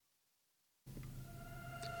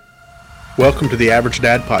Welcome to the Average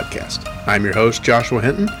Dad Podcast. I'm your host, Joshua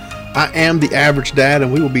Hinton. I am the Average Dad,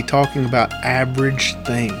 and we will be talking about average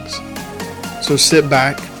things. So sit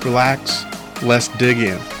back, relax, let's dig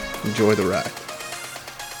in. Enjoy the ride.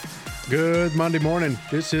 Good Monday morning.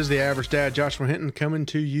 This is the Average Dad, Joshua Hinton, coming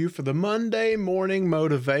to you for the Monday morning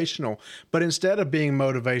motivational. But instead of being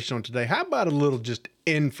motivational today, how about a little just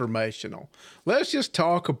informational? Let's just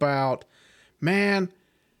talk about, man,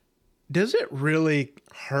 does it really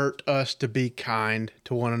hurt us to be kind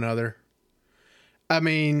to one another? I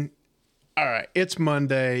mean, all right, it's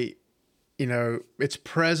Monday, it's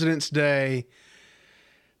President's Day.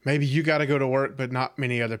 Maybe you got to go to work, but not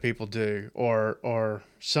many other people do. Or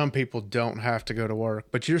some people don't have to go to work,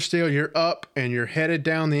 but you're up and you're headed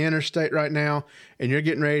down the interstate right now and you're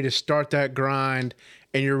getting ready to start that grind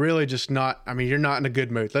and you're really just not, you're not in a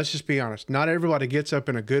good mood. Let's just be honest. Not everybody gets up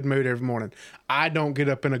in a good mood every morning. I don't get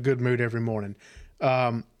up in a good mood every morning.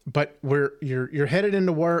 But you're headed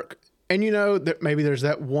into work and you know that maybe there's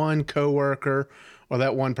that one coworker or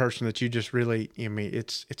that one person that you just really,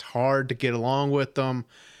 it's hard to get along with them.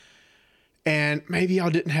 And maybe y'all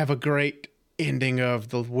didn't have a great ending of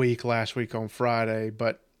the week last week on Friday,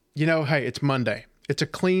 but hey, it's Monday. It's a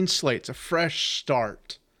clean slate. It's a fresh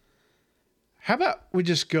start. How about we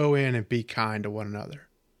just go in and be kind to one another?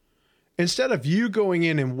 Instead of you going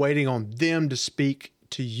in and waiting on them to speak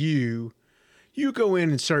to you, you go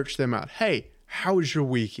in and search them out. Hey, how was your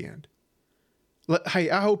weekend?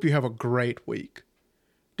 Hey, I hope you have a great week.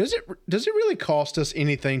 Does it really cost us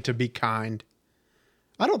anything to be kind?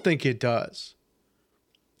 I don't think it does.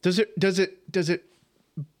 Does it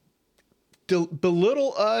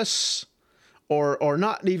belittle us or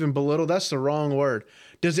not even belittle? That's the wrong word.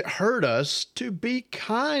 Does it hurt us to be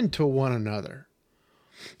kind to one another?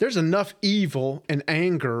 There's enough evil and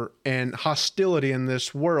anger and hostility in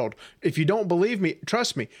this world. If you don't believe me,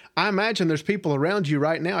 trust me. I imagine there's people around you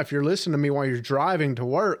right now, if you're listening to me while you're driving to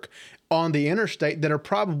work on the interstate, that are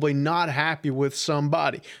probably not happy with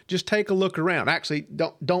somebody. Just take a look around. Actually,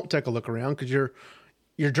 don't take a look around because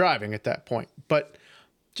you're driving at that point. But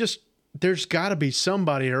just there's got to be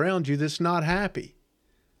somebody around you that's not happy.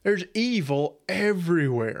 There's evil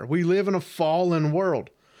everywhere. We live in a fallen world.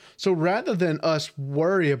 So rather than us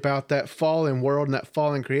worry about that fallen world and that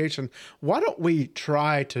fallen creation, why don't we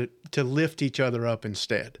try to lift each other up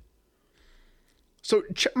instead? So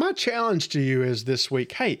my challenge to you is this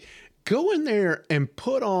week, hey, go in there and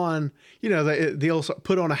put on, they'll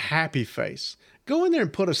put on a happy face. Go in there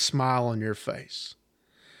and put a smile on your face.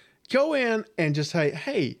 Go in and just say,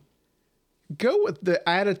 hey, go with the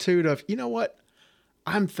attitude of, you know what?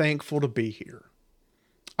 I'm thankful to be here.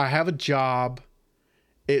 I have a job.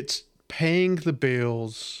 It's paying the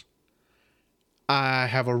bills. I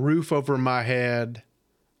have a roof over my head.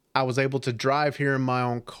 I was able to drive here in my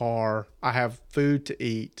own car. I have food to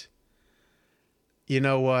eat. You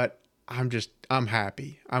know what? I'm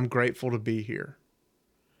happy. I'm grateful to be here.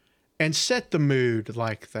 And set the mood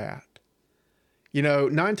like that.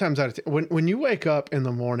 9 times out of 10, when you wake up in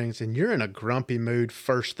the mornings and you're in a grumpy mood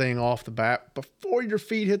first thing off the bat, before your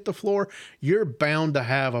feet hit the floor, you're bound to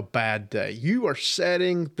have a bad day. You are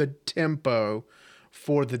setting the tempo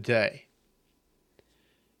for the day.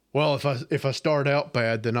 Well, if I start out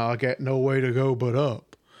bad, then I'll get no way to go but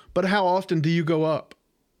up. But how often do you go up?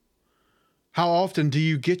 How often do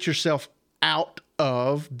you get yourself out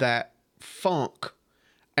of that funk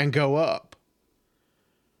and go up?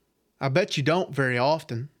 I bet you don't very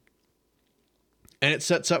often. And it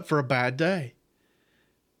sets up for a bad day.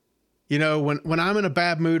 When I'm in a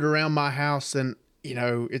bad mood around my house, then,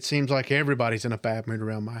 it seems like everybody's in a bad mood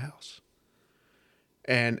around my house.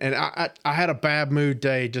 And I had a bad mood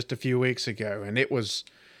day just a few weeks ago, and it was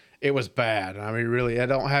bad. Really, that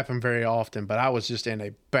don't happen very often, but I was just in a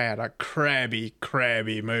crabby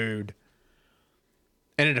mood.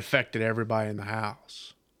 And it affected everybody in the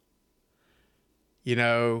house.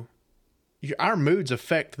 Our moods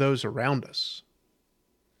affect those around us.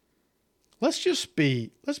 Let's be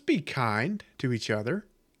kind to each other.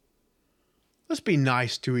 Let's be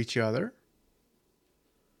nice to each other.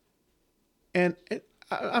 And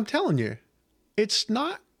I'm telling you, it's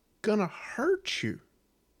not gonna hurt you.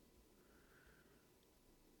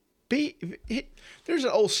 There's an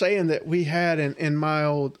old saying that we had in my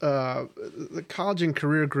old the college and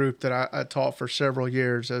career group that I taught for several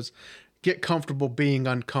years as get comfortable being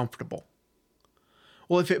uncomfortable.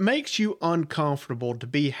 Well, if it makes you uncomfortable to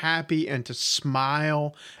be happy and to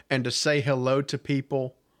smile and to say hello to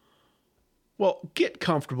people, well, get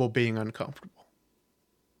comfortable being uncomfortable.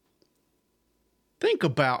 Think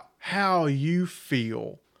about how you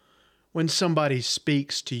feel when somebody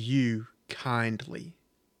speaks to you kindly.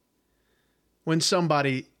 when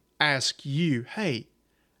somebody asks you, hey,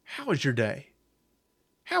 how was your day?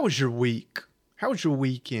 How was your week? How was your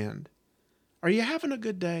weekend? Are you having a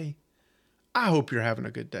good day? I hope you're having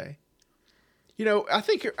a good day. You know, I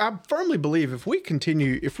firmly believe if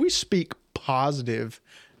we speak positive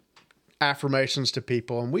affirmations to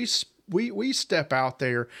people and we step out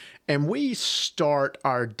there and we start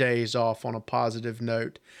our days off on a positive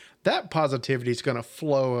note, that positivity is going to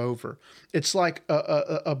flow over. It's like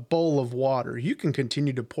a bowl of water. You can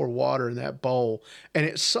continue to pour water in that bowl, and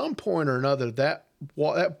at some point or another, that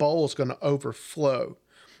bowl is going to overflow.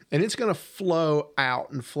 And it's going to flow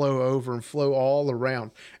out and flow over and flow all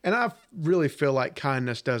around. And I really feel like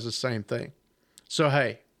kindness does the same thing. So,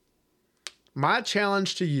 hey, my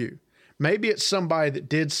challenge to you, maybe it's somebody that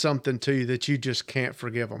did something to you that you just can't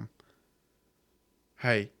forgive them.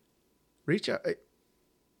 Hey, reach out.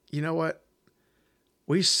 You know what?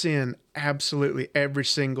 We sin absolutely every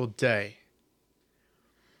single day.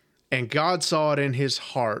 And God saw it in his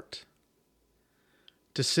heart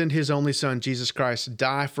to send his only son, Jesus Christ, to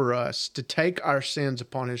die for us, to take our sins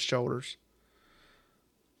upon his shoulders.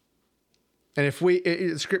 And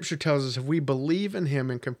Scripture tells us if we believe in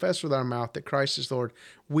him and confess with our mouth that Christ is Lord,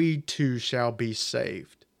 we too shall be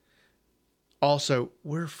saved. Also,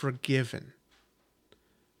 we're forgiven.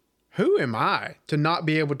 Who am I to not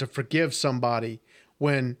be able to forgive somebody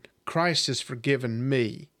when Christ has forgiven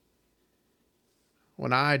me,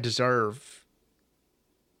 when I deserve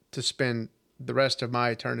to spend the rest of my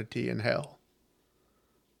eternity in hell?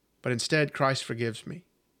 But instead, Christ forgives me.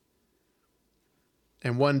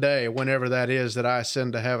 And one day, whenever that is that I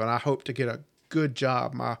ascend to heaven, I hope to get a good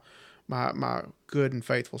job, my good and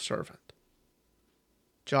faithful servant.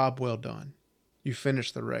 Job well done. You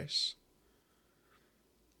finished the race.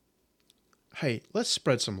 Hey, let's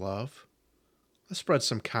spread some love. Let's spread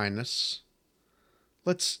some kindness.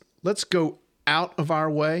 Let's go out of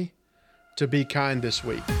our way to be kind this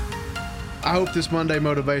week. I hope this Monday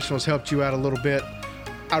Motivational has helped you out a little bit.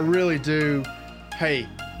 I really do. Hey,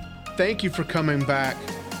 thank you for coming back.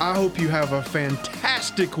 I hope you have a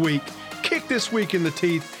fantastic week. Kick this week in the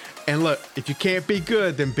teeth. And look, if you can't be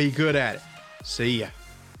good, then be good at it. See ya.